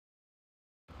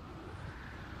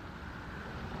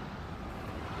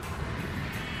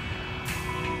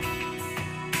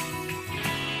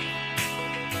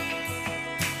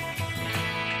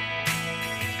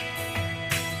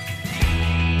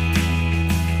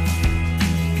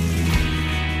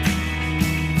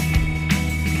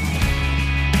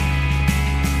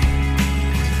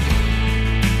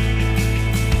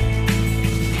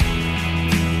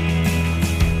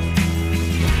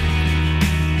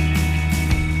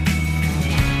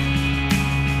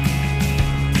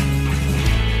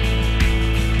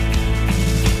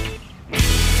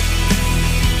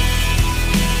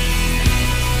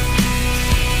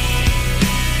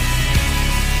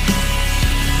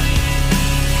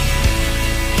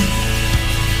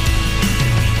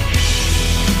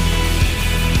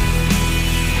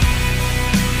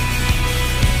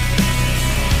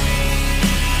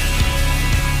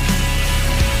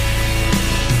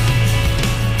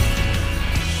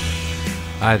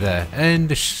Hi there. In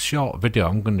this short video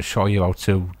I'm going to show you how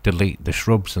to delete the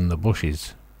shrubs and the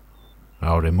bushes,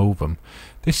 or remove them.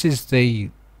 This is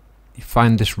you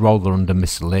find this roller under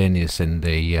miscellaneous in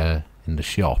the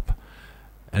shop,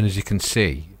 and as you can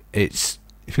see, if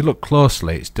you look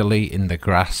closely, it's deleting the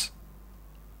grass,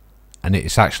 and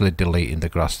it's actually deleting the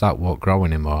grass. That won't grow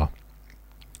anymore,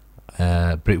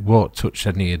 but it won't touch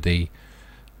any of the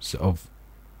sort of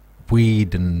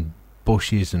weed and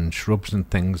bushes and shrubs and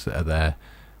things that are there.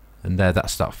 And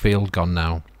that's that field gone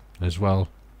now as well.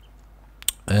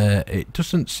 It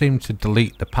doesn't seem to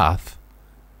delete the path.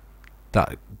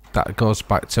 That goes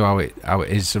back to how it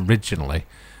is originally.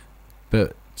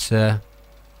 But the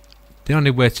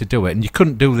only way to do it, and you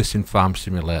couldn't do this in Farm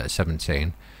Simulator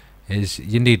 17, is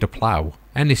you need a plough.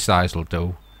 Any size will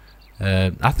do.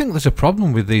 I think there's a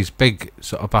problem with these big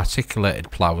sort of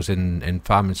articulated ploughs in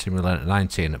Farming Simulator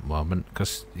 19 at the moment,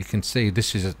 because you can see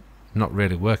this is not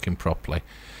really working properly.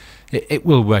 It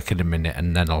will work in a minute,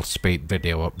 and then I'll speed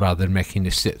video up rather than making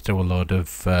you sit through a load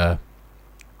of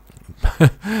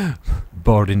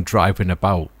boring driving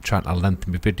about trying to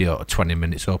lengthen my video to 20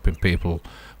 minutes, hoping people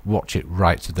watch it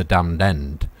right to the damned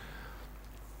end.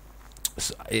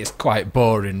 It's quite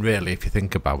boring really if you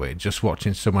think about it, just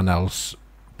watching someone else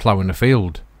ploughing a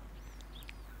field.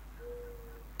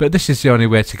 But this is the only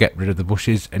way to get rid of the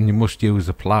bushes, and you must use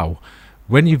a plough.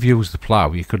 When you've used the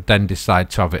plough, you could then decide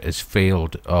to have it as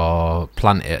field or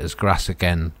plant it as grass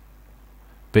again.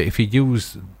 But if you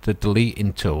use the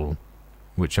deleting tool,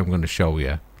 which I'm going to show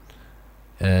you,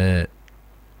 the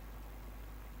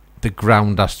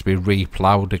ground has to be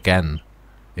re-ploughed again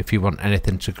if you want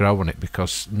anything to grow on it,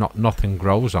 because nothing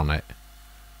grows on it.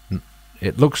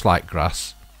 It looks like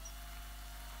grass,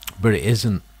 but it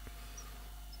isn't.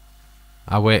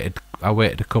 I waited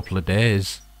a couple of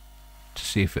days to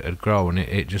see if it had grown, and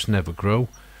it just never grew.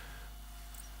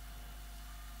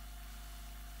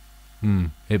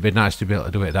 It'd be nice to be able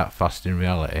to do it that fast in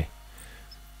reality.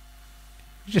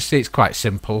 You just see it's quite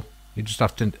simple. You just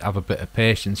have to have a bit of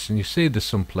patience, and you see there's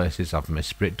some places I've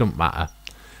missed, but it doesn't matter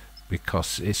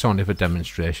because it's only for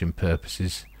demonstration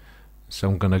purposes. So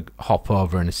I'm going to hop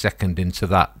over in a second into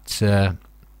that the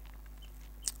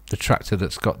tractor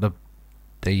that's got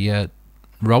the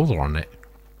roller on it.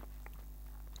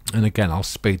 And again, I'll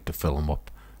speed the film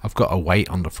up. I've got a weight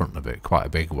on the front of it, quite a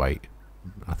big weight.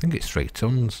 I think it's 3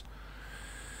 tons.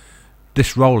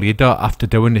 This roller, you don't have to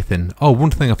do anything. Oh,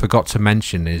 one thing I forgot to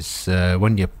mention is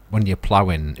when you're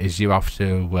ploughing, is you have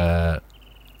to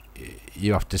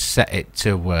set it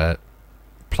to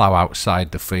plough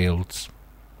outside the fields.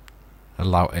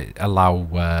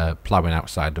 Allow ploughing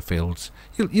outside the fields.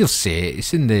 You'll see it.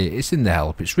 It's in the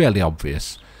help. It's really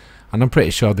obvious. And I'm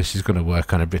pretty sure this is going to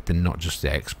work on everything, not just the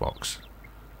Xbox.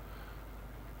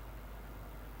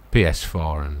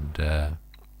 PS4 and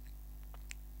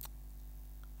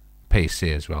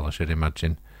PC as well, I should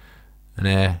imagine.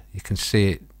 And you can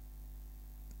see it.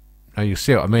 Now you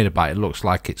see what I mean about it. It looks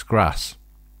like it's grass,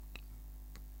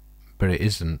 but it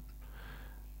isn't.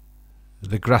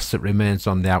 The grass that remains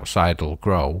on the outside will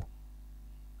grow.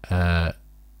 But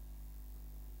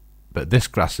this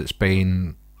grass that's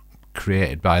been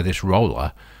created by this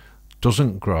roller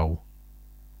doesn't grow,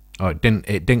 or it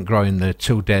didn't grow in the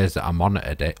 2 days that I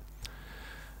monitored it,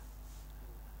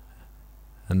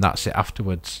 and that's it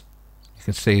afterwards. You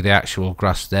can see the actual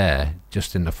grass there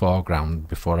just in the foreground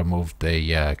before I moved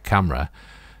the camera,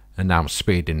 and now I'm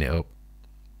speeding it up.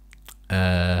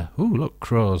 Ooh, look,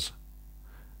 crows.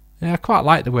 Yeah, I quite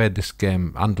like the way this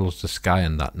game handles the sky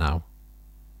and that now,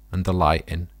 and the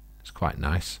lighting. It's quite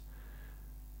nice.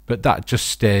 But that just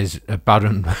stays a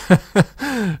barren,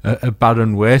 a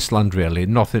barren wasteland really.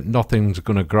 Nothing's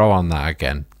going to grow on that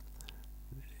again.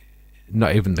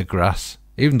 Not even the grass.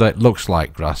 Even though it looks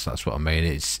like grass, that's what I mean.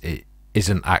 It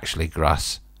isn't actually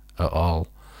grass at all.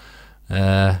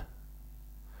 And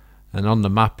on the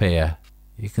map here,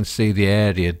 you can see the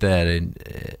area there.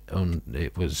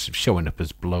 It was showing up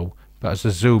as blue. But as I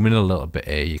zoom in a little bit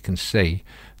here, you can see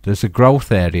there's a growth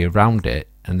area around it,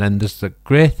 and then there's the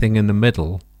grey thing in the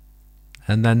middle.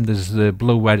 And then there's the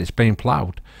blue where it's been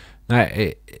ploughed. Now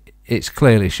it's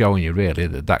clearly showing you really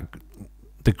that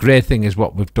the grey thing is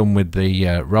what we've done with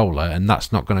the roller, and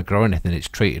that's not going to grow anything. It's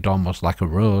treated almost like a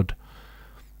road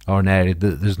or an area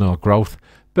that there's no growth.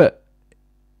 But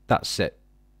that's it.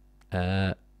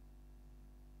 I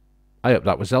hope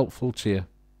that was helpful to you.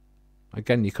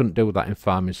 Again, you couldn't do that in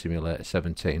Farming Simulator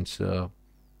 17, so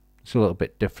it's a little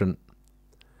bit different.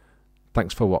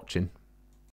 Thanks for watching.